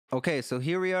Okay, so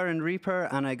here we are in Reaper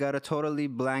and I got a totally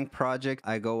blank project.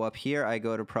 I go up here, I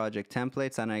go to project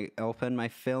templates and I open my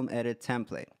film edit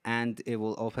template and it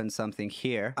will open something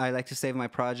here. I like to save my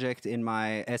project in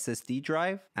my SSD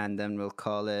drive and then we'll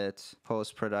call it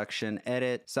post-production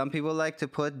edit. Some people like to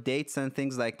put dates and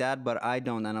things like that, but I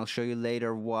don't, and I'll show you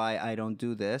later why I don't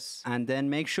do this. And then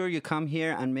make sure you come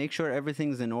here and make sure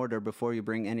everything's in order before you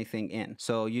bring anything in.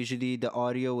 So usually the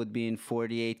audio would be in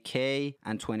 48K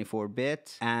and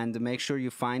 24-bit, and make sure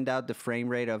you find out the frame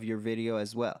rate of your video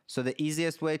as well. So the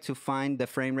easiest way to find the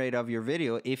frame rate of your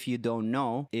video, if you don't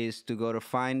know, is to go to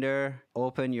Finder,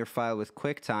 open your file with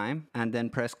QuickTime, and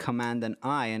then press Command and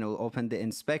I, and it will open the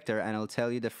inspector and it'll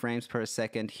tell you the frames per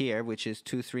second here, which is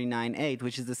 2398,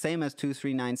 which is the same as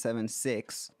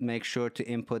 23976. Make sure to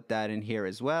input that in here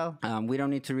as well. We don't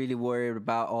need to really worry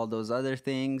about all those other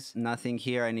things. Nothing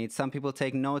here. Some people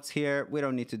take notes here. We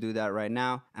don't need to do that right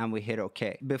now, and we hit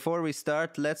OK. Before we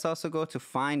start, let's also go to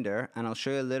Finder and I'll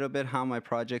show you a little bit how my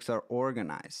projects are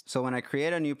organized. So when I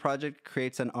create a new project, it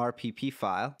creates an RPP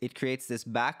file. It creates this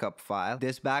backup file.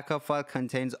 This backup file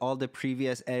contains all the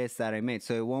previous edits that I made.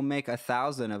 So it won't make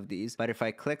 1,000 of these, but if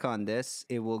I click on this,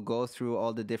 it will go through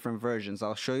all the different versions.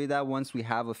 I'll show you that once we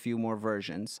have a few more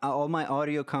versions. All my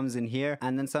audio comes in here,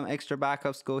 and then some extra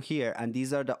backups go here, and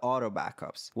these are the auto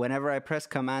backups. Whenever I press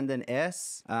Command and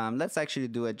S, let's actually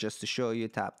do it just to show you.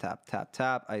 Tap, tap, tap,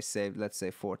 tap. I saved, let's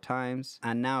say 4 times.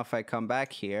 And now if I come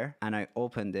back here and I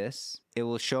open this, it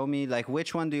will show me like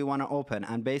which one do you want to open,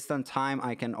 and based on time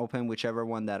I can open whichever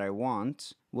one that I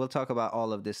want. We'll talk about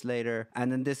all of this later. And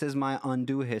then this is my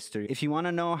undo history. If you want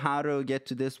to know how to get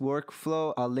to this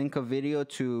workflow, I'll link a video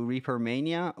to Reaper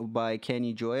Mania by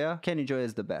Kenny Joya. Kenny Joya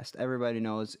is the best. Everybody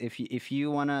knows. If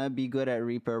you want to be good at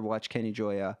Reaper, watch Kenny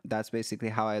Joya. That's basically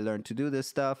how I learned to do this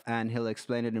stuff, and he'll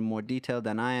explain it in more detail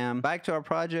than I am. Back to our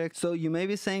project. So you may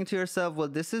be saying to yourself, well,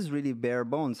 this is really bare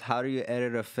bones. How do you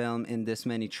edit a film in this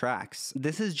many tracks?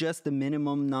 This is just the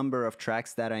minimum number of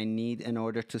tracks that I need in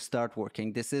order to start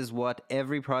working. This is what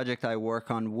every project I work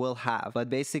on will have, but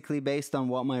basically based on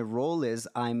what my role is,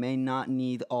 I may not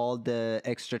need all the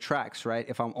extra tracks, right?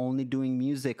 If I'm only doing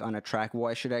music on a track,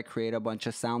 why should I create a bunch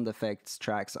of sound effects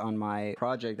tracks on my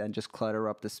project and just clutter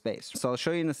up the space? So I'll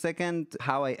show you in a second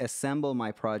how I assemble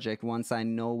my project once I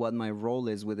know what my role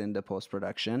is within the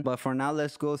post-production. But for now,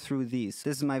 let's go through these.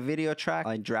 This is my video track.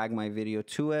 I drag my video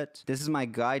to it. This is my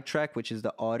guide track, which is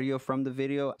the audio from the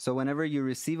video. So whenever you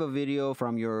receive a video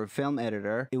from your film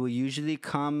editor, it will usually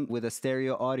come with a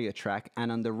stereo audio track,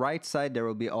 and on the right side there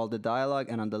will be all the dialogue,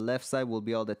 and on the left side will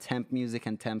be all the temp music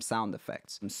and temp sound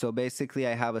effects. So basically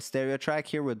I have a stereo track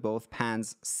here with both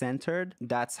pans centered.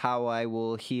 That's how I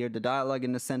will hear the dialogue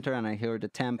in the center, and I hear the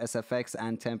temp SFX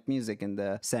and temp music in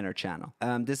the center channel.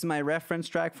 This is my reference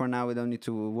track. For now we don't need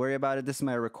to worry about it. This is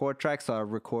my record track, so I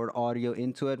record audio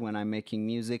into it. When I'm making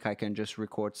music, I can just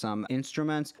record some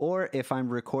instruments, or if I'm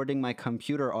recording my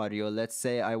computer audio, let's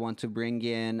say I want to bring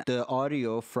in the audio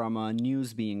from a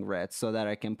news being read so that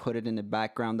I can put it in the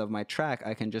background of my track,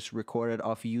 I can just record it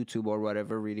off YouTube or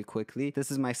whatever really quickly.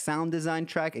 This is my sound design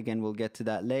track. Again, we'll get to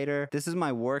that later. This is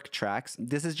my work tracks.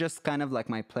 This is just kind of like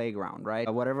my playground,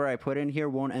 right? Whatever I put in here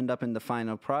won't end up in the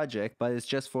final project, but it's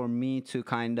just for me to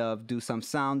kind of do some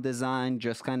sound design,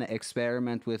 just kind of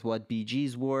experiment with what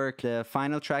BGs work. The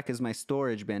final track is my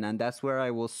storage bin, and that's where I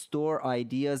will store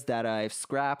ideas that I've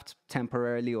scrapped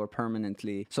temporarily or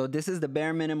permanently. So this is the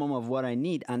bare minimum of what I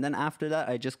need, and then after that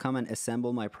I just come and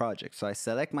assemble my project. So I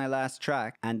select my last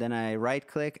track, and then I right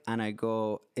click and I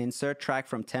go insert track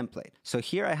from template. So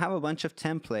here I have a bunch of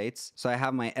templates. So I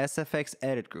have my SFX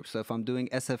edit group. So if I'm doing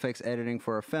SFX editing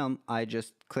for a film, I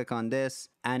just click on this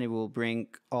and it will bring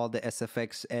all the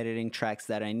SFX editing tracks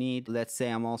that I need. Let's say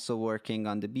I'm also working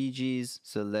on the BGs,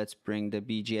 so let's bring the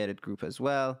BG edit group as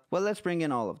well. Well, let's bring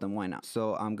in all of them, why not?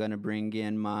 So I'm gonna bring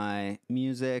in my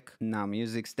music. Now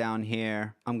music's down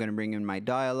here. I'm gonna bring in my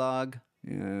dialogue.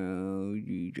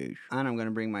 And I'm gonna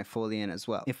bring my Foley in as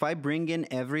well. If I bring in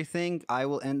everything, I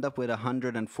will end up with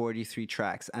 143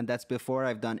 tracks, and that's before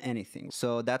I've done anything.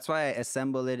 So that's why I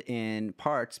assemble it in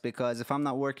parts, because if I'm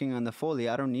not working on the Foley,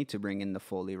 I don't need to bring in the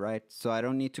Foley, right? So I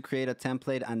don't need to create a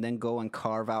template and then go and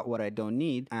carve out what I don't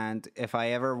need. And if I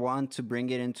ever want to bring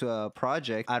it into a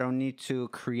project, I don't need to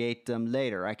create them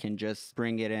later. I can just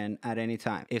bring it in at any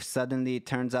time. If suddenly it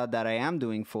turns out that I am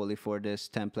doing Foley for this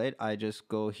template, I just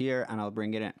go here and I'll I'll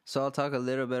bring it in. So I'll talk a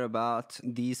little bit about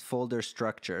these folder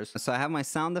structures. So I have my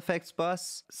sound effects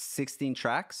bus, 16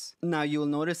 tracks. Now you'll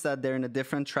notice that they're in a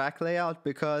different track layout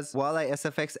because while I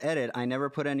SFX edit, I never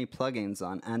put any plugins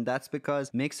on. And that's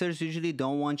because mixers usually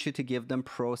don't want you to give them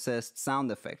processed sound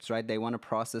effects, right? They want to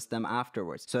process them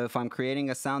afterwards. So if I'm creating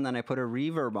a sound and I put a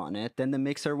reverb on it, then the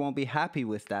mixer won't be happy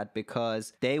with that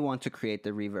because they want to create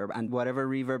the reverb, and whatever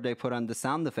reverb they put on the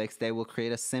sound effects, they will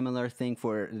create a similar thing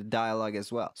for the dialogue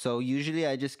as well. So usually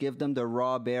I just give them the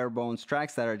raw bare bones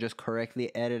tracks that are just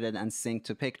correctly edited and synced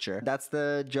to picture. That's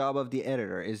the job of the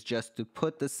editor, is just to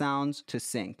put the sounds to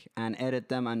sync and edit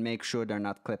them and make sure they're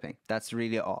not clipping. That's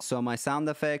really all. So my sound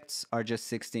effects are just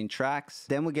 16 tracks.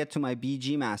 Then we get to my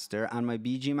BG master, and my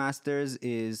BG masters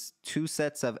is 2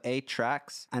 sets of 8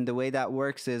 tracks. And the way that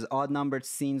works is odd numbered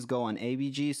scenes go on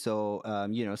ABG. So,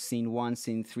 you know, scene 1,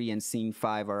 scene 3, and scene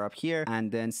 5 are up here.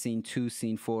 And then scene 2,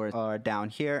 scene 4 are down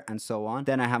here, and so on.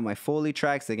 Then I have my Foley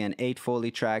tracks, again, 8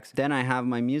 Foley tracks. Then I have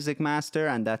my music master,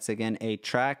 and that's again 8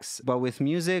 tracks. But with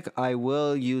music, I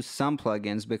will use some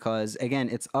plugins because, again,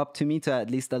 it's up to me to at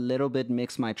least a little bit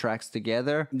mix my tracks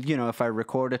together. You know, if I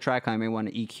record a track, I may want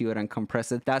to EQ it and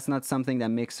compress it. That's not something that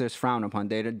mixers frown upon.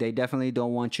 They definitely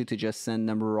don't want you to just send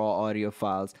them raw audio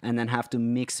files and then have to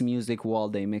mix music while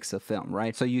they mix a film,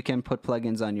 right? So you can put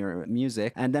plugins on your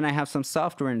music. And then I have some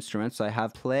software instruments. So I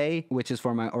have Play, which is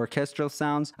for my orchestral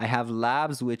sounds. I have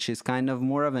Labs, which is kind of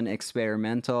more of an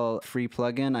experimental free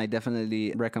plugin. I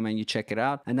definitely recommend you check it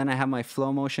out. And then I have my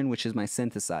Flow Motion, which is my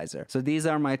synthesizer. So these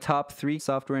are my top 3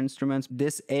 software instruments.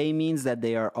 This A means that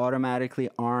they are automatically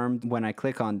armed when I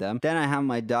click on them. Then I have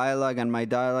my dialogue, and my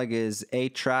dialogue is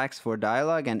 8 tracks for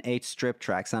dialogue and 8 strip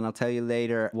tracks. And I'll tell you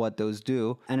later what those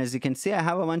do. And as you can see, I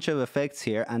have a bunch of effects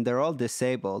here and they're all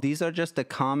disabled. These are just the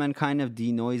common kind of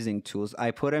denoising tools.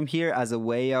 I put them here as a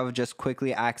way of just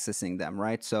quickly accessing them,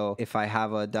 right? So if I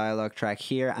have a dialogue track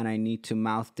here and I need to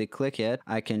mouth declick it,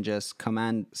 I can just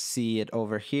Command C it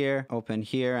over here, open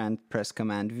here, and press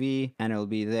Command V, and it'll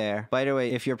be there. By the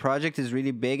way, if your project is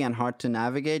really big and hard to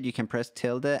navigate, you can press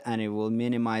tilde and it will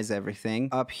minimize everything.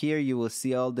 Up here, you will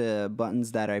see all the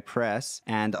buttons that I press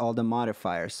and all the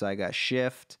modifiers. So I got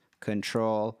Shift,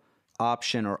 Control,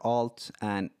 Option or Alt,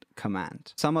 and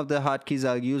Command. Some of the hotkeys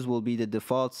I'll use will be the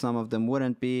default, some of them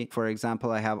wouldn't be. For example,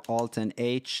 I have Alt and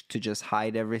H to just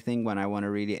hide everything when I want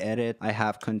to really edit. I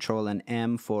have Control and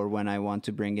M for when I want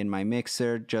to bring in my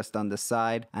mixer just on the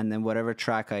side, and then whatever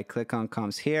track I click on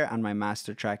comes here, and my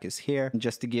master track is here,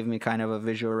 just to give me kind of a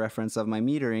visual reference of my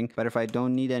metering. But if I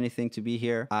don't need anything to be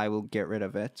here, I will get rid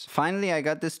of it. Finally, I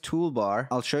got this toolbar.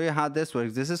 I'll show you how this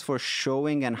works. This is for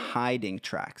showing and hiding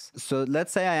tracks. So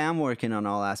let's say I am working on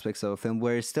all aspects of a film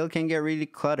where it still can get really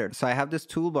cluttered. So I have this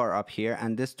toolbar up here,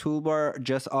 and this toolbar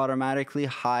just automatically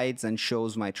hides and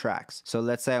shows my tracks. So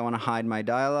let's say I want to hide my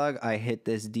dialogue. I hit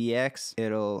this DX,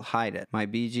 it'll hide it. My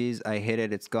BGs, I hit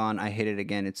it, it's gone. I hit it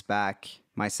again, it's back.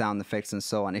 My sound effects and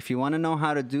so on. If you want to know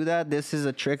how to do that, this is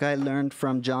a trick I learned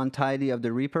from John Tidy of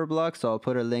the Reaper blog, so I'll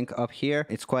put a link up here.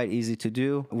 It's quite easy to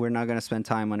do. We're not going to spend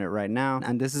time on it right now.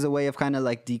 And this is a way of kind of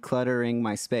like decluttering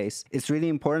my space. It's really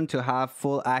important to have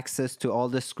full access to all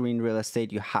the screen real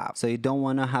estate you have. So you don't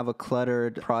want to have a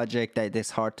cluttered project that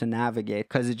is hard to navigate,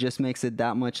 because it just makes it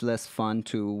that much less fun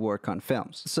to work on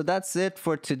films. So that's it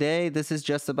for today. This is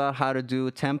just about how to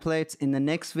do templates. In the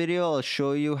next video, I'll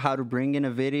show you how to bring in a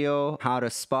video, how to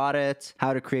spot it,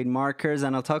 how to create markers,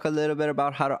 and I'll talk a little bit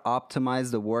about how to optimize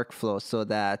the workflow so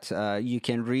that you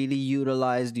can really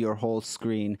utilize your whole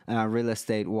screen real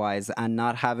estate wise and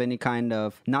not have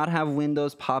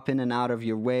windows pop in and out of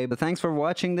your way. But thanks for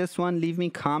watching this one. Leave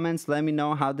me comments. Let me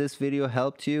know how this video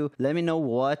helped you. Let me know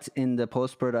what in the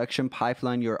post-production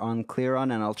pipeline you're unclear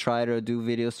on, and I'll try to do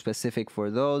videos specific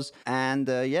for those. And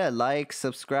yeah, like,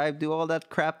 subscribe, do all that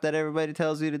crap that everybody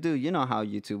tells you to do. You know how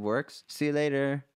YouTube works. See you later.